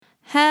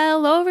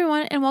Hello,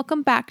 everyone, and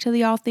welcome back to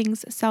the All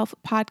Things Self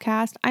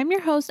podcast. I'm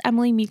your host,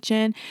 Emily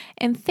Meechin,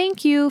 and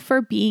thank you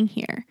for being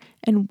here.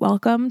 And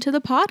welcome to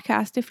the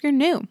podcast if you're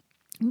new.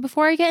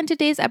 Before I get into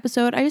today's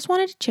episode, I just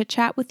wanted to chit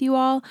chat with you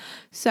all.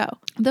 So,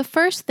 the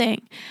first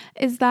thing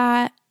is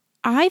that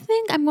I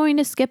think I'm going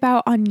to skip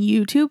out on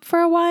YouTube for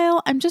a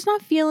while. I'm just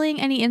not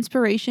feeling any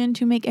inspiration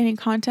to make any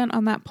content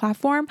on that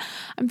platform.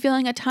 I'm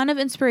feeling a ton of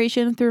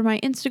inspiration through my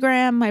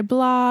Instagram, my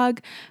blog,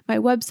 my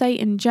website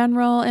in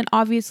general, and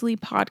obviously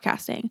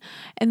podcasting.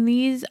 And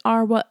these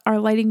are what are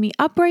lighting me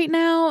up right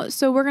now.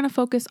 So we're going to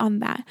focus on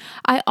that.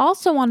 I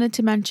also wanted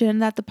to mention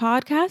that the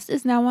podcast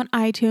is now on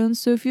iTunes.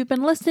 So if you've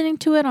been listening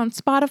to it on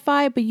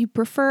Spotify, but you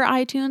prefer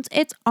iTunes,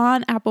 it's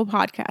on Apple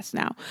Podcasts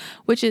now,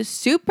 which is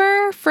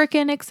super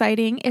freaking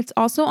exciting. It's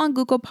also on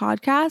Google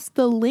Podcasts.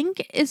 The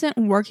link isn't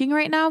working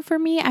right now for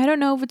me. I don't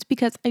know if it's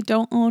because I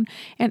don't own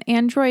an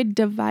Android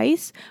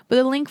device, but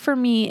the link for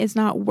me is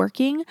not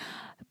working.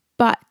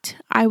 But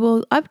I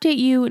will update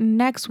you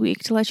next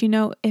week to let you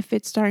know if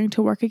it's starting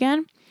to work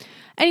again.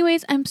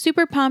 Anyways, I'm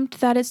super pumped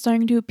that it's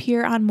starting to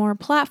appear on more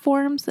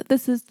platforms.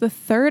 This is the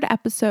third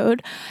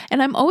episode,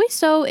 and I'm always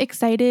so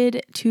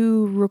excited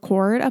to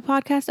record a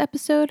podcast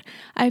episode.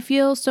 I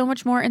feel so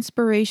much more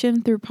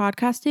inspiration through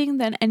podcasting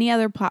than any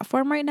other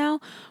platform right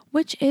now,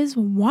 which is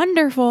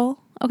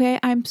wonderful. Okay,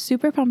 I'm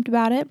super pumped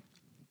about it.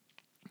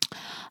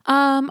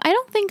 I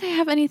don't think I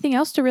have anything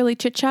else to really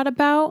chit chat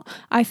about.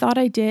 I thought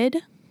I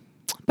did,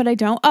 but I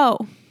don't.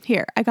 Oh,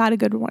 here, I got a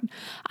good one.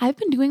 I've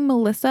been doing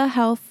Melissa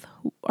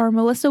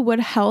Wood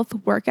Health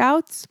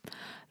workouts.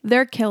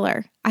 They're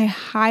killer. I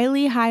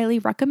highly, highly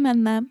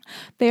recommend them.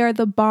 They are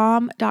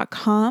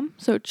thebomb.com.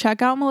 So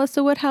check out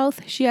Melissa Wood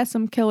Health. She has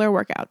some killer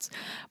workouts.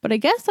 But I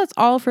guess that's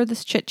all for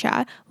this chit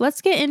chat.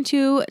 Let's get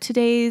into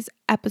today's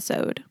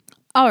episode.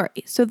 All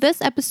right, so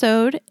this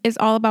episode is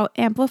all about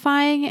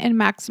amplifying and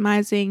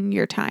maximizing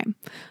your time.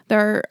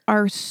 There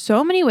are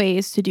so many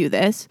ways to do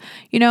this.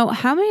 You know,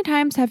 how many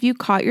times have you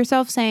caught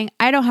yourself saying,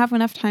 I don't have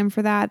enough time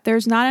for that.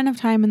 There's not enough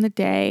time in the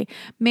day.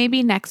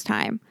 Maybe next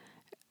time.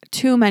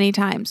 Too many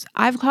times.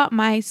 I've caught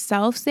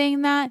myself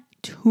saying that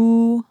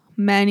too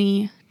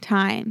many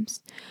times.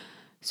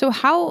 So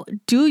how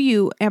do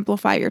you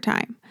amplify your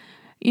time?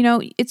 You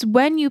know, it's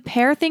when you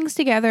pair things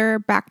together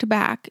back to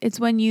back. It's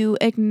when you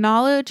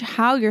acknowledge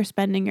how you're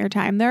spending your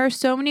time. There are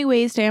so many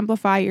ways to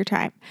amplify your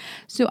time.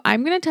 So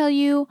I'm going to tell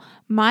you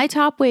my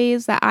top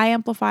ways that I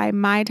amplify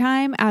my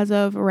time as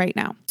of right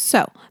now.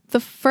 So the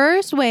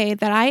first way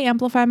that I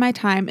amplify my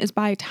time is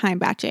by time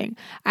batching.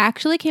 I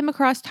actually came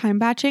across time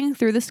batching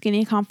through the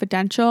Skinny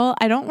Confidential.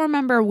 I don't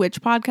remember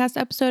which podcast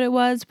episode it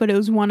was, but it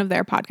was one of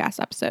their podcast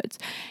episodes.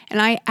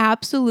 And I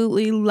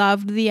absolutely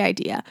loved the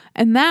idea.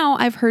 And now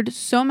I've heard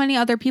so many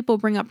other people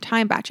bring up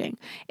time batching.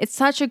 It's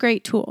such a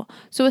great tool.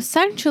 So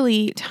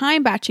essentially,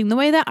 time batching, the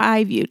way that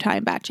I view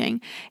time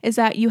batching is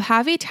that you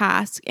have a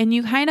task and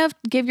you kind of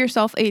give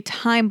yourself a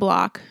time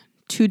block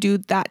to do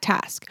that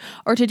task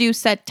or to do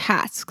said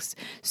tasks.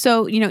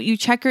 So, you know, you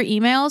check your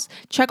emails,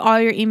 check all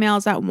your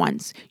emails at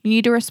once. You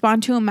need to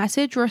respond to a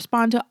message,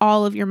 respond to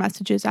all of your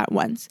messages at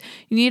once.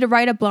 You need to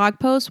write a blog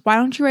post. Why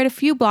don't you write a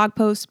few blog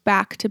posts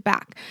back to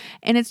back?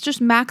 And it's just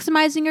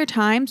maximizing your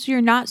time so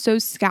you're not so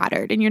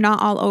scattered and you're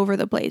not all over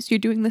the place. You're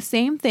doing the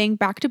same thing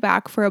back to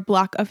back for a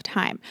block of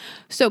time.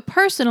 So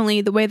personally,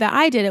 the way that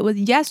I did it was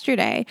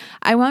yesterday,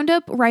 I wound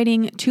up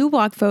writing two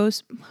blog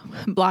posts,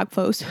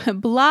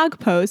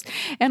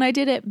 and I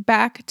did it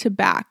back to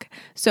back.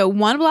 So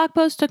one blog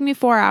post took me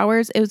 4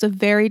 hours. It was a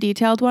very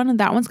detailed one. And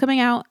that one's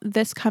coming out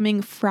this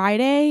coming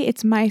Friday.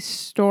 It's my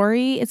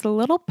story. It's a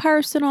little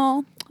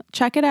personal.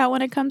 Check it out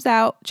when it comes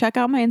out. Check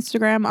out my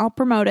Instagram. I'll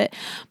promote it.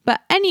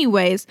 But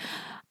anyways,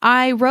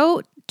 I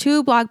wrote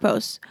two blog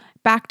posts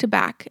back to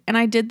back. And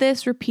I did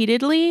this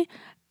repeatedly.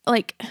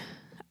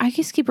 I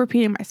just keep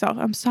repeating myself.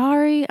 I'm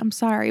sorry.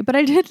 But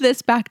I did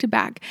this back to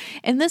back.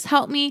 And this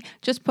helped me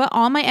just put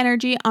all my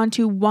energy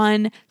onto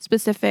one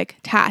specific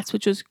task,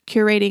 which was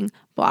curating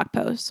blog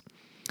posts.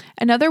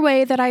 Another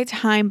way that I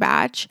time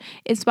batch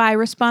is by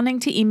responding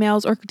to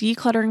emails or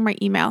decluttering my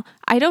email.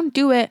 I don't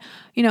do it,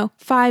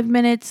 5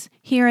 minutes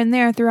here and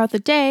there throughout the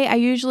day. I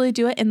usually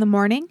do it in the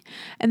morning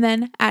and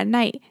then at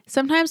night.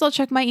 Sometimes I'll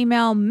check my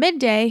email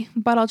midday,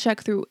 but I'll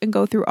check through and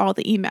go through all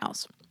the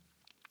emails.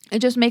 It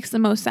just makes the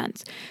most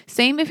sense.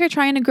 Same if you're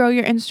trying to grow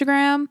your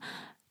Instagram.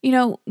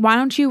 Why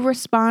don't you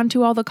respond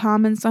to all the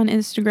comments on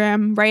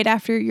Instagram right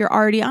after you're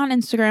already on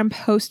Instagram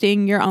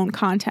posting your own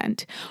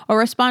content, or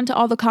respond to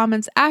all the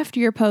comments after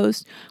your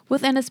post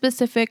within a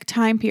specific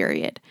time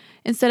period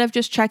instead of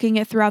just checking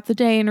it throughout the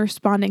day and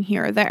responding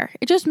here or there.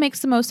 It just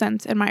makes the most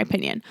sense in my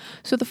opinion.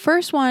 So the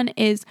first one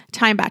is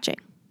time batching.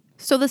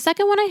 So the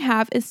second one I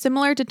have is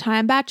similar to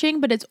time batching,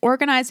 but it's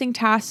organizing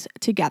tasks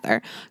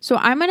together. So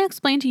I'm going to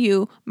explain to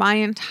you my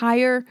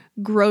entire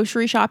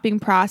grocery shopping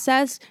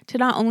process to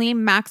not only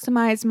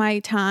maximize my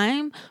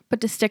time,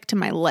 but to stick to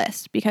my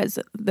list because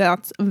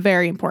that's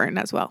very important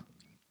as well.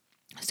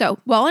 So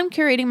while I'm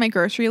curating my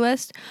grocery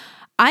list,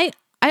 I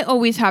I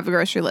always have a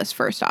grocery list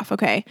first off,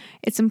 okay?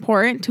 It's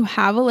important to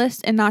have a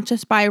list and not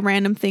just buy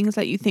random things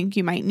that you think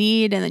you might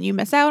need and then you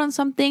miss out on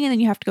something and then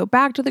you have to go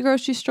back to the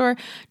grocery store.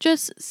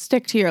 Just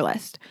stick to your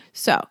list.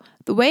 So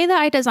the way that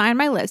I design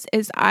my list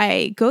is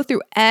I go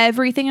through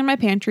everything in my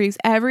pantries,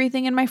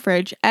 everything in my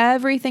fridge,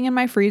 everything in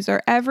my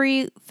freezer,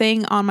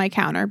 everything on my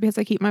counter because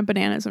I keep my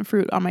bananas and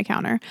fruit on my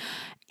counter.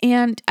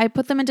 And I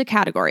put them into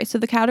categories. So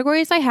the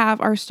categories I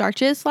have are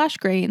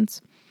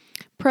starches/grains,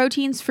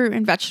 proteins, fruit,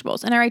 and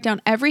vegetables. And I write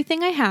down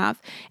everything I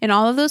have in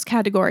all of those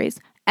categories,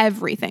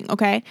 everything,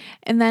 okay?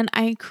 And then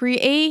I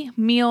create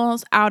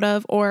meals out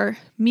of, or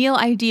meal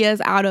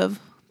ideas out of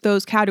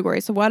those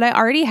categories. So what I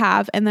already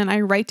have, and then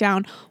I write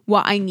down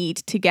what I need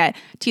to get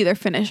to either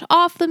finish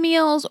off the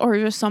meals or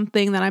just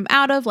something that I'm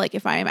out of. Like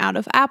if I am out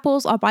of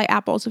apples, I'll buy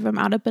apples. If I'm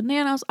out of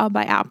bananas, I'll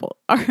buy apple.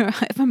 Or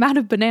if I'm out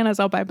of bananas,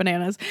 I'll buy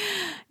bananas.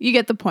 You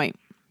get the point.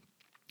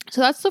 So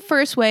that's the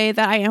first way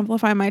that I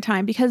amplify my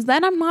time, because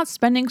then I'm not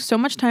spending so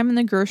much time in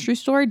the grocery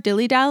store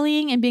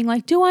dilly-dallying and being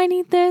like, do I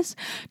need this?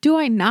 Do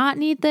I not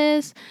need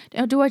this?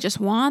 Do I just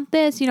want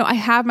this? I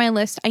have my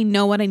list. I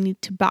know what I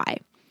need to buy.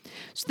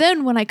 So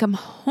then when I come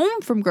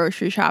home from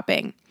grocery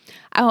shopping,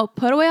 I'll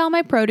put away all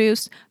my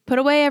produce, put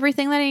away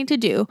everything that I need to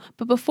do.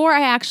 But before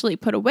I actually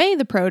put away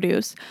the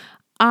produce,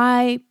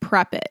 I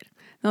prep it.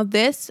 Now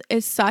this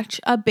is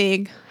such a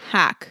big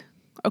hack.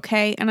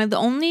 Okay. And the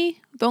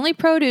only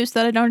produce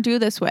that I don't do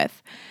this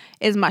with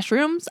is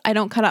mushrooms. I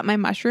don't cut up my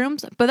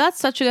mushrooms, but that's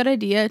such a good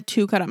idea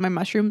to cut up my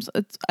mushrooms.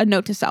 It's a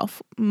note to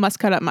self, must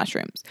cut up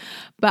mushrooms.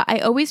 But I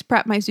always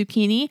prep my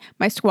zucchini,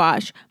 my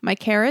squash, my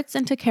carrots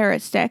into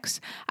carrot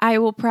sticks. I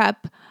will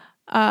prep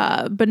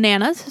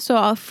bananas. So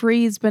I'll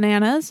freeze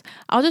bananas.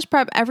 I'll just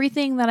prep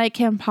everything that I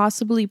can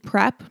possibly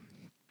prep,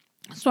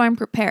 so I'm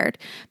prepared.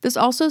 This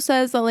also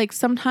says that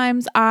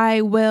sometimes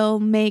I will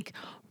make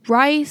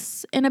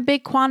rice in a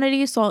big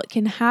quantity so I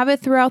can have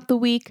it throughout the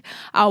week.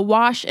 I'll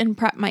wash and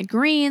prep my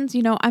greens.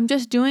 I'm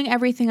just doing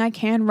everything I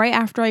can right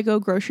after I go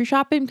grocery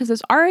shopping because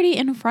it's already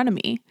in front of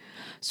me.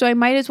 So I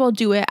might as well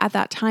do it at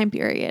that time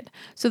period.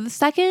 So the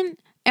second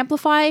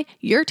amplify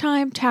your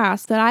time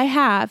task that I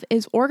have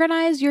is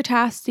organize your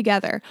tasks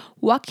together.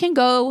 What can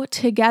go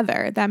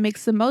together that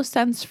makes the most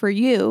sense for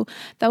you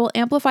that will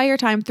amplify your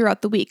time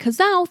throughout the week? Because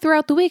now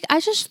throughout the week, I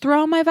just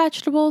throw my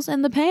vegetables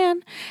in the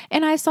pan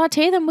and I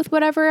saute them with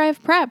whatever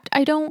I've prepped.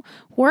 I don't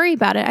worry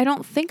about it. I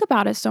don't think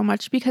about it so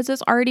much because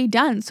it's already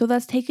done. So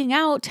that's taking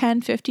out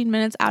 10, 15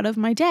 minutes out of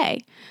my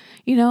day.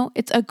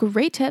 It's a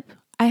great tip.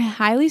 I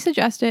highly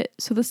suggest it.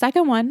 So the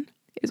second one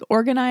is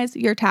organize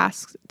your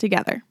tasks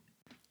together.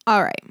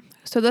 All right.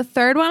 So the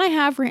third one I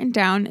have written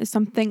down is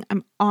something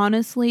I'm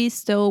honestly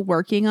still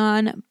working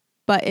on,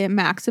 but it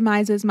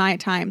maximizes my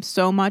time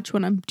so much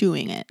when I'm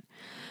doing it.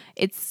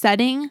 It's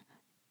setting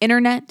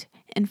internet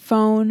and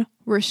phone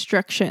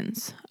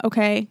restrictions.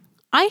 Okay.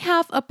 I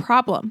have a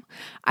problem.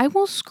 I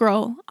will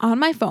scroll on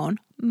my phone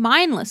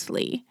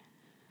mindlessly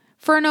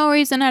for no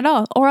reason at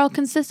all, or I'll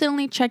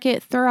consistently check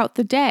it throughout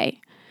the day.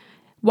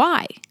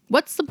 Why?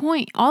 What's the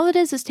point? All it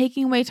is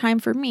taking away time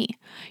for me.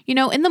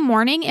 In the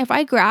morning, if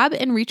I grab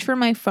and reach for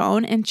my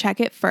phone and check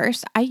it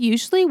first, I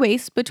usually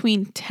waste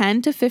between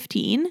 10 to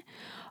 15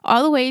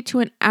 all the way to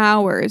an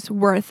hour's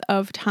worth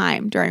of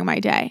time during my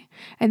day.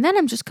 And then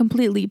I'm just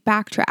completely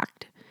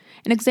backtracked.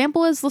 An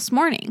example is this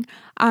morning.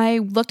 I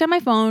looked at my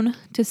phone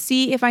to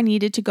see if I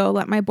needed to go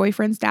let my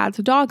boyfriend's dad's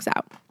dogs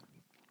out.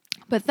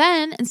 But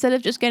then instead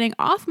of just getting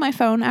off my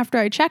phone after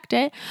I checked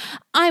it,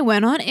 I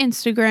went on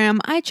Instagram,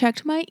 I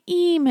checked my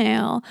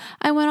email,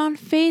 I went on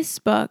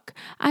Facebook,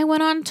 I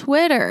went on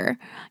Twitter.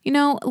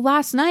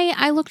 Last night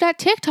I looked at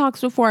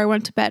TikToks before I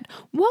went to bed.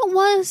 What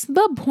was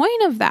the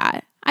point of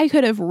that? I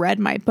could have read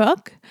my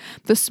book.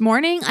 This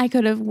morning I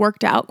could have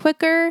worked out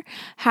quicker,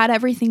 had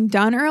everything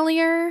done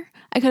earlier.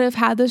 I could have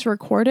had this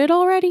recorded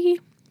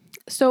already.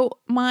 So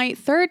my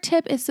third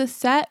tip is to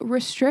set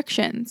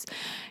restrictions.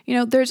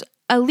 There's,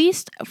 at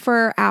least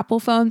for Apple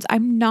phones,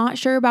 I'm not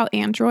sure about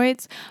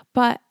Androids,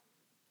 but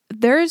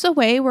there's a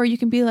way where you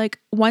can be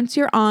once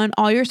you're on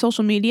all your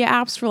social media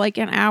apps for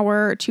an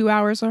hour or 2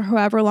 hours or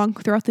however long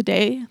throughout the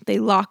day, they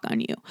lock on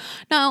you.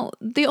 Now,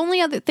 the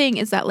only other thing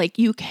is that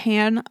you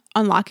can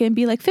unlock it and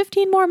be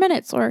 15 more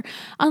minutes or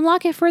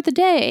unlock it for the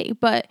day,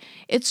 but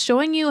it's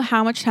showing you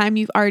how much time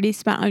you've already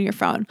spent on your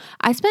phone.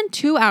 I spent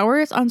 2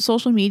 hours on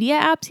social media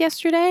apps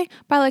yesterday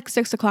by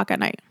 6 o'clock at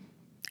night.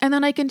 And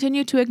then I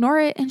continue to ignore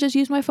it and just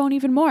use my phone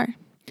even more.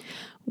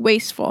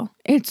 Wasteful.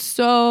 It's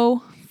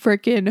so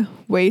freaking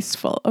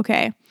wasteful.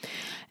 Okay.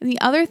 And the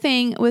other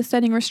thing with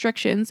setting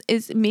restrictions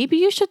is maybe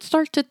you should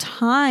start to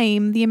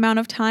time the amount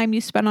of time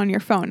you spend on your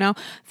phone. Now,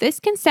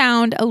 this can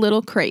sound a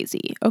little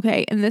crazy.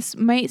 Okay. And this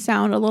might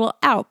sound a little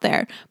out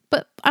there,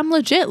 but I'm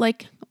legit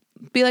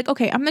be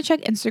okay, I'm going to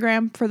check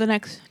Instagram for the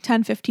next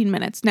 10, 15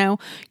 minutes. Now,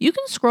 you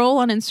can scroll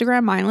on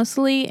Instagram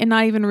mindlessly and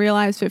not even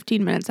realize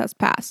 15 minutes has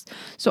passed.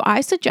 So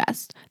I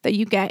suggest that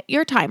you get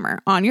your timer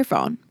on your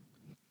phone,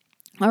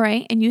 all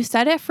right, and you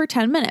set it for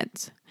 10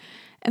 minutes.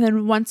 And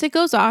then once it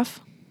goes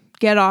off,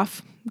 get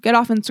off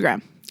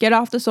Instagram, get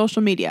off the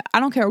social media. I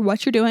don't care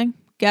what you're doing,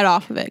 get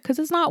off of it because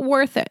it's not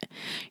worth it.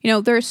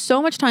 There's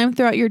so much time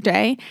throughout your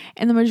day,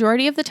 and the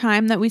majority of the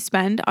time that we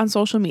spend on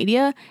social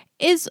media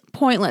is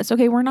pointless.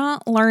 Okay, we're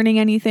not learning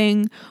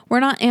anything.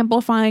 We're not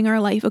amplifying our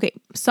life. Okay,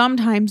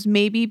 sometimes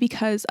maybe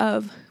because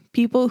of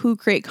people who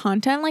create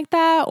content like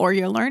that, or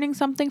you're learning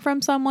something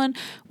from someone,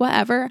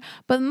 whatever.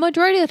 But the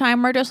majority of the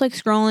time, we're just like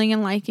scrolling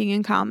and liking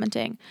and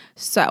commenting.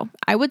 So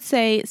I would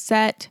say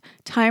set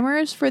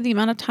timers for the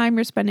amount of time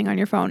you're spending on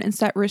your phone and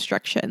set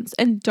restrictions.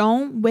 And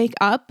don't wake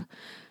up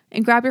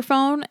and grab your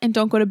phone, and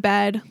don't go to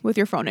bed with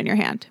your phone in your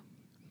hand.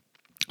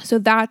 So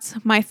that's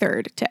my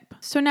third tip.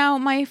 So now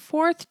my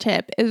fourth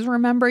tip is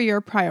remember your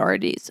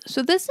priorities.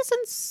 So this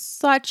isn't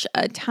such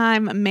a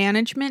time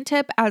management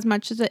tip as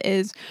much as it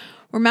is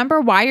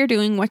remember why you're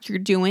doing what you're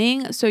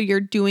doing, so you're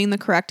doing the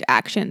correct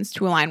actions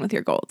to align with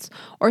your goals,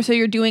 or so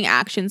you're doing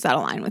actions that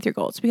align with your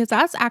goals, because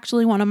that's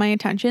actually one of my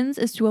intentions,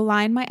 is to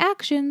align my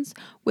actions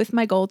with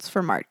my goals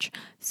for March.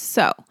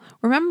 So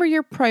remember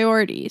your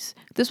priorities.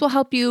 This will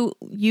help you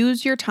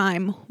use your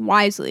time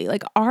wisely.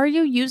 Like, are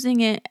you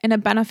using it in a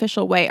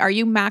beneficial way? Are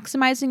you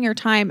maximizing your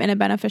time in a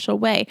beneficial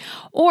way?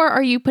 Or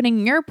are you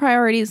putting your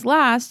priorities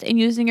last and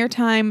using your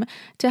time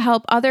to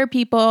help other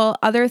people,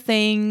 other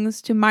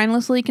things, to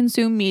mindlessly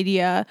consume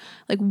media?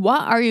 Like,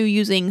 what are you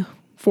using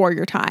for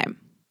your time?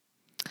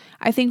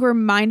 I think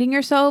reminding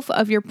yourself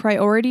of your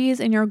priorities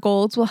and your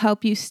goals will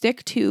help you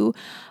stick to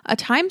a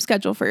time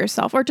schedule for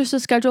yourself, or just a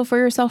schedule for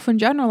yourself in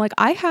general. Like,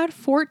 I had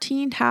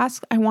 14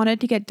 tasks I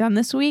wanted to get done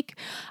this week.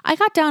 I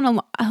got down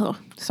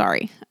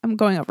I'm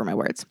going over my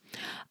words.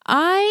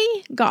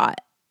 I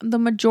got the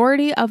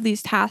majority of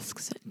these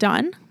tasks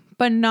done,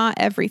 but not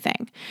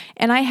everything.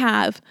 And I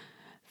have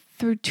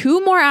through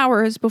 2 more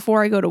hours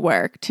before I go to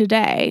work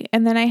today.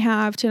 And then I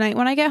have tonight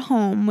when I get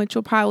home, which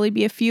will probably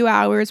be a few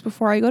hours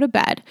before I go to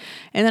bed.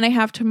 And then I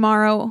have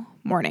tomorrow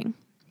morning.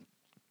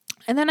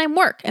 And then I'm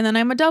work. And then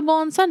I'm a double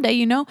on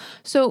Sunday,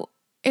 So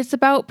it's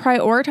about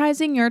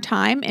prioritizing your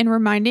time and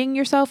reminding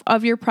yourself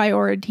of your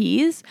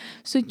priorities,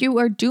 so you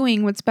are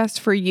doing what's best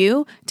for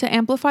you to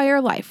amplify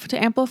your life,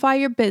 to amplify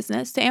your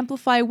business, to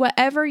amplify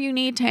whatever you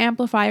need to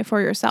amplify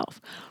for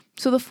yourself.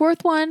 So the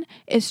fourth one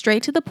is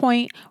straight to the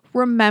point.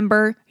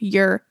 Remember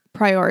your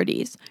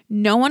priorities.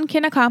 No one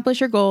can accomplish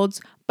your goals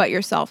but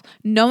yourself.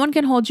 No one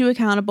can hold you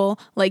accountable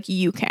like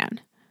you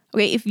can.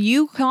 Okay, if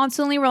you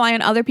constantly rely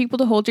on other people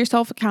to hold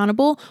yourself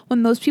accountable,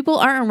 when those people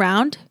aren't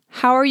around,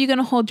 how are you going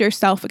to hold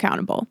yourself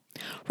accountable?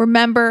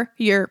 Remember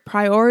your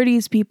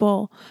priorities,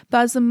 people.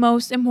 That's the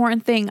most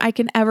important thing I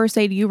can ever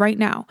say to you right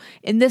now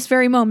in this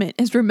very moment,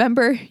 is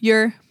remember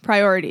your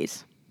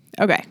priorities.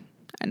 Okay,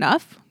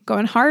 enough.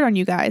 Going hard on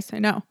you guys. I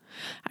know.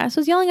 I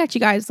was yelling at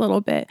you guys a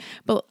little bit,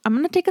 but I'm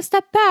going to take a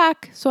step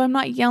back so I'm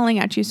not yelling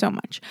at you so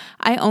much.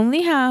 I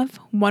only have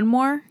one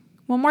more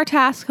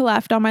task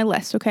left on my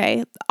list,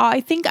 okay? I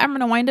think I'm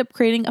going to wind up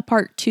creating a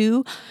part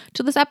 2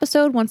 to this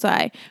episode once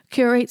I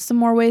curate some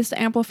more ways to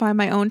amplify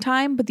my own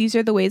time, but these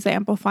are the ways I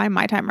amplify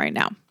my time right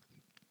now.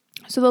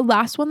 So the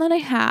last one that I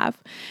have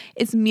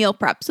is meal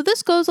prep. So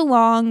this goes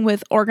along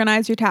with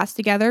organize your tasks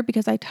together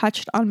because I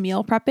touched on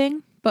meal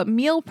prepping, but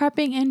meal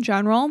prepping in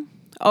general,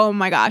 oh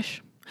my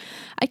gosh.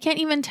 I can't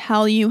even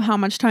tell you how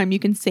much time you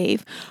can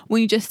save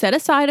when you just set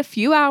aside a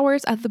few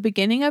hours at the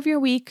beginning of your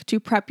week to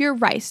prep your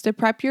rice, to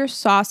prep your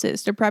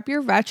sauces, to prep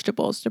your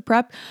vegetables, to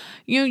prep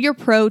your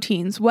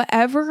proteins,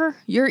 whatever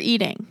you're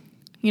eating,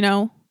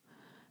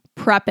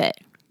 prep it.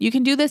 You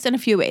can do this in a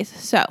few ways.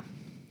 So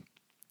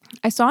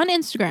I saw on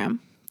Instagram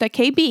that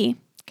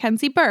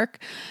Kenzie Burke,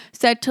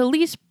 said to at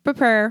least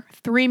prepare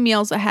 3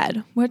 meals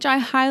ahead, which I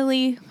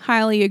highly,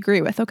 highly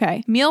agree with.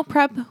 Okay, meal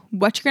prep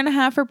what you're going to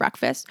have for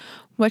breakfast,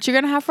 what you're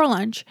going to have for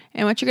lunch,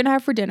 and what you're going to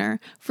have for dinner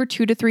for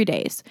 2 to 3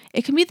 days.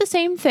 It can be the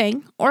same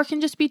thing, or it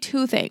can just be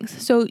 2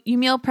 things. So you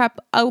meal prep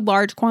a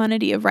large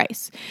quantity of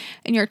rice,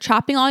 and you're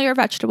chopping all your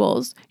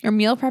vegetables, you're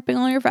meal prepping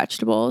all your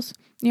vegetables,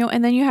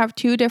 and then you have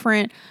 2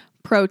 different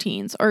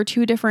proteins or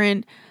 2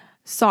 different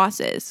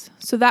sauces.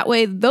 So that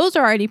way those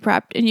are already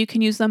prepped and you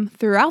can use them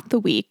throughout the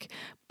week,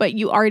 but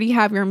you already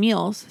have your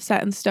meals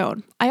set in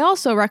stone. I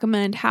also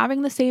recommend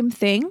having the same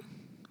thing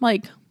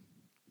like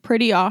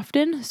pretty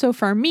often. So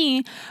for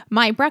me,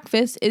 my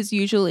breakfast is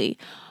usually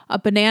a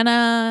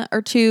banana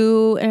or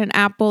 2 and an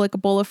apple, like a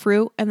bowl of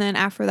fruit. And then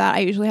after that, I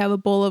usually have a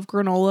bowl of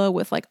granola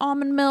with like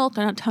almond milk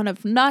and a ton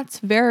of nuts.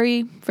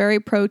 Very,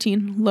 very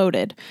protein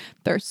loaded.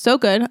 They're so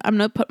good. I'm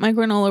going to put my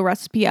granola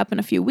recipe up in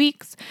a few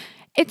weeks.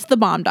 It's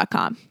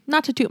thebomb.com.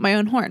 Not to toot my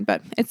own horn,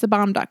 but it's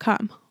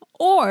thebomb.com.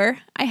 Or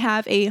I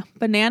have a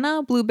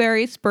banana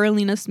blueberry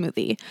spirulina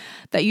smoothie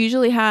that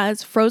usually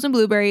has frozen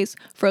blueberries,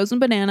 frozen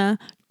banana,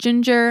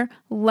 ginger,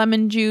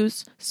 lemon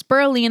juice,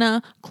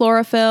 spirulina,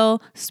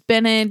 chlorophyll,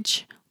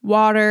 spinach,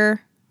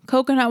 water,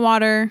 coconut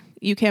water.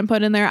 You can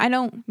put in there. I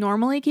don't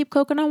normally keep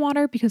coconut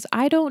water because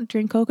I don't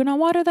drink coconut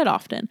water that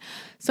often.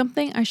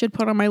 Something I should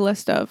put on my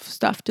list of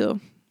stuff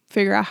to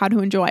figure out how to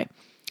enjoy.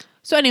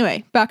 So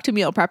anyway, back to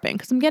meal prepping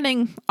because I'm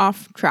getting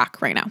off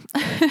track right now.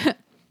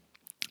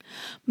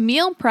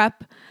 Meal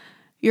prep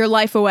your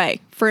life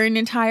away for an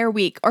entire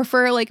week, or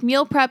for like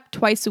meal prep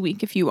twice a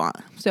week if you want.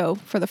 So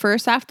for the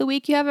first half of the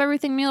week, you have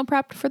everything meal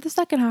prepped. For the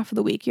second half of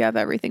the week, you have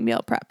everything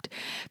meal prepped.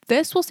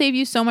 This will save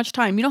you so much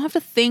time. You don't have to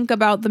think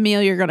about the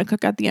meal you're going to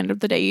cook at the end of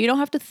the day. You don't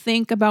have to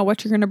think about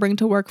what you're going to bring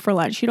to work for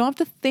lunch. You don't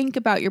have to think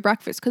about your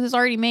breakfast because it's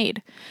already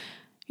made.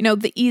 You know,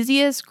 the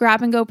easiest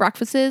grab and go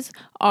breakfasts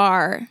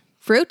are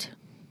fruit,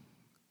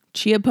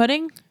 chia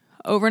pudding,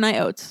 overnight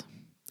oats.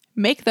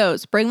 Make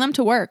those, bring them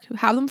to work,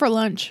 have them for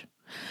lunch.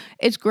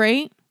 It's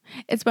great.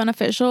 It's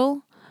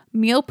beneficial.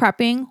 Meal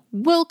prepping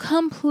will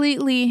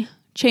completely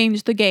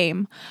change the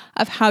game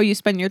of how you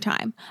spend your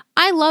time.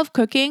 I love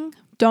cooking.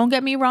 Don't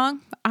get me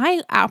wrong.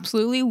 I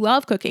absolutely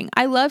love cooking.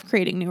 I love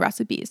creating new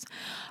recipes.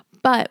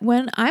 But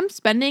when I'm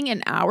spending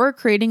an hour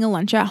creating a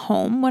lunch at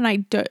home when I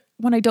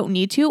don't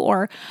need to,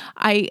 or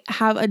I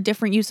have a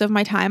different use of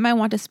my time I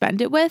want to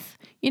spend it with,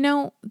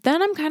 then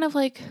I'm kind of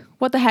like,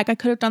 what the heck? I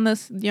could have done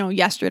this,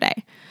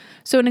 yesterday.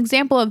 So an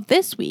example of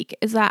this week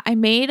is that I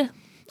made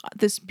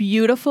this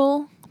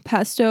beautiful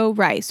pesto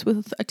rice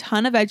with a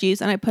ton of veggies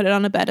and I put it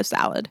on a bed of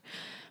salad.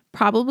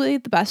 Probably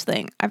the best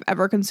thing I've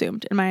ever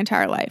consumed in my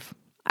entire life.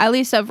 At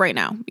least of right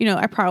now.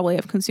 I probably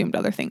have consumed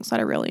other things that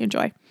I really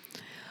enjoy.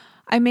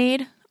 I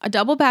made a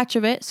double batch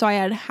of it, so I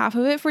had half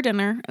of it for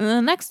dinner, and then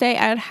the next day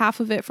I had half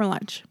of it for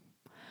lunch.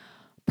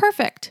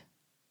 Perfect.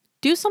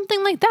 Do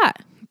something like that.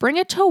 Bring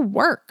it to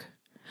work.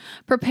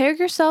 Prepare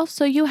yourself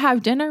so you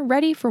have dinner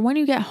ready for when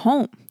you get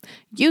home.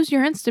 Use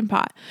your Instant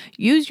Pot.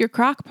 Use your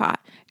crock pot.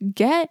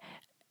 Get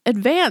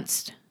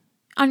advanced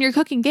on your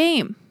cooking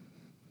game.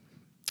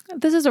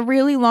 This is a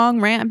really long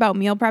rant about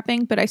meal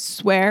prepping, but I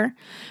swear,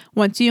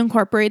 once you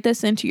incorporate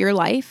this into your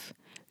life,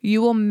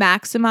 you will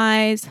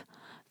maximize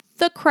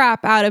the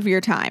crap out of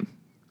your time.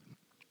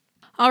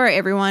 All right,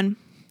 everyone.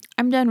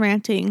 I'm done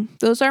ranting.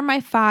 Those are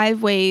my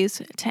 5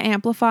 ways to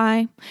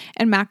amplify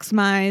and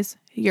maximize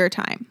your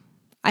time.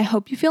 I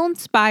hope you feel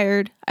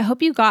inspired. I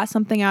hope you got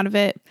something out of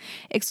it.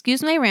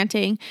 Excuse my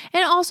ranting.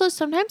 And also,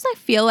 sometimes I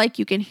feel like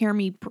you can hear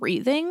me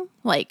breathing,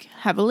 like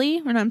heavily,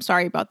 and I'm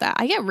sorry about that.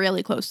 I get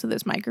really close to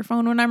this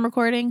microphone when I'm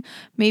recording.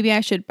 Maybe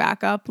I should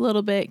back up a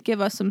little bit,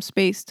 give us some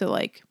space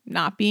to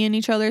not be in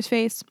each other's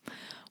face.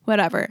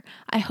 Whatever.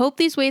 I hope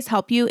these ways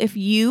help you. If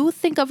you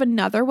think of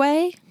another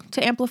way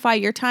to amplify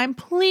your time,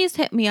 please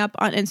hit me up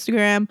on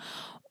Instagram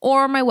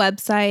or my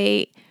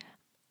website,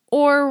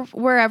 or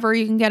wherever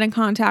you can get in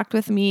contact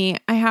with me.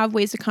 I have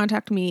ways to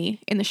contact me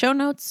in the show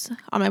notes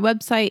on my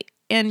website,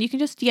 and you can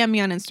just DM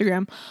me on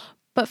Instagram.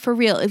 But for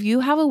real, if you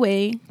have a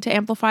way to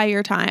amplify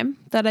your time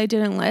that I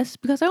didn't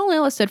list, because I only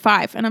listed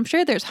 5, and I'm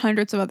sure there's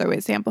hundreds of other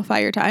ways to amplify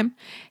your time,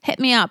 hit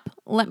me up,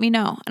 let me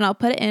know, and I'll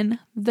put it in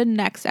the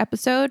next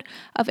episode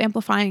of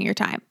Amplifying Your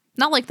Time.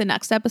 Not like the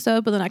next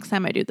episode, but the next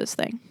time I do this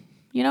thing.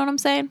 You know what I'm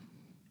saying?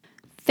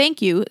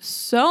 Thank you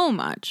so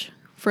much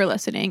for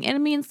listening. It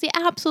means the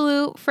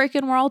absolute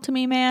freaking world to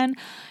me, man.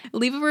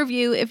 Leave a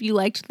review if you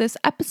liked this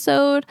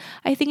episode.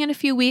 I think in a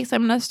few weeks,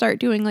 I'm going to start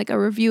doing a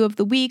review of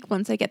the week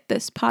once I get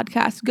this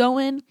podcast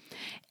going.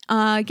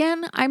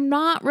 Again, I'm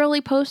not really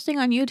posting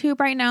on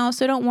YouTube right now,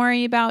 so don't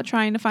worry about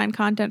trying to find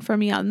content from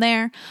me on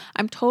there.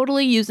 I'm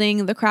totally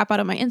using the crap out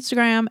of my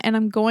Instagram, and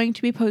I'm going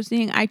to be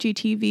posting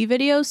IGTV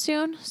videos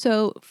soon.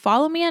 So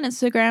follow me on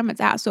Instagram.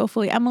 It's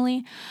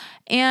 @SoulfullyEmily.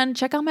 And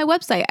check out my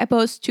website. I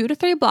post 2 to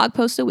 3 blog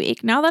posts a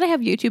week. Now that I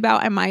have YouTube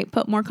out, I might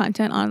put more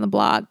content on the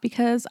blog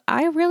because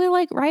I really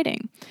like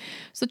writing.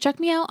 So check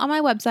me out on my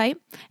website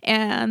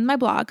and my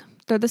blog.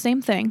 They're the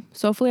same thing,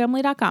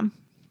 soulfullyemily.com.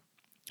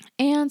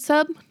 And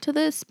sub to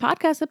this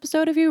podcast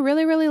episode if you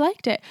really, really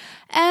liked it.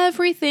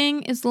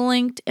 Everything is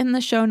linked in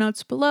the show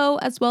notes below,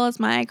 as well as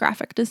my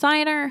graphic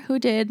designer who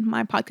did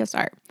my podcast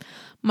art.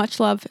 Much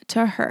love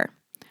to her.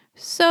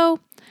 So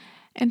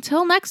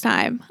until next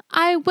time,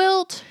 I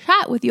will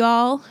chat with you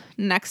all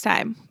next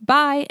time.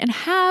 Bye, and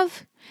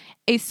have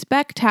a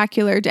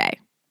spectacular day.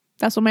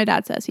 That's what my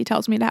dad says. He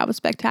tells me to have a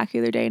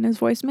spectacular day in his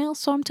voicemail,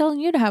 so I'm telling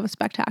you to have a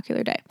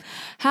spectacular day.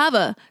 Have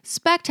a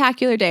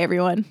spectacular day,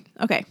 everyone.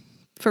 Okay,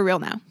 for real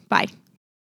now. Bye.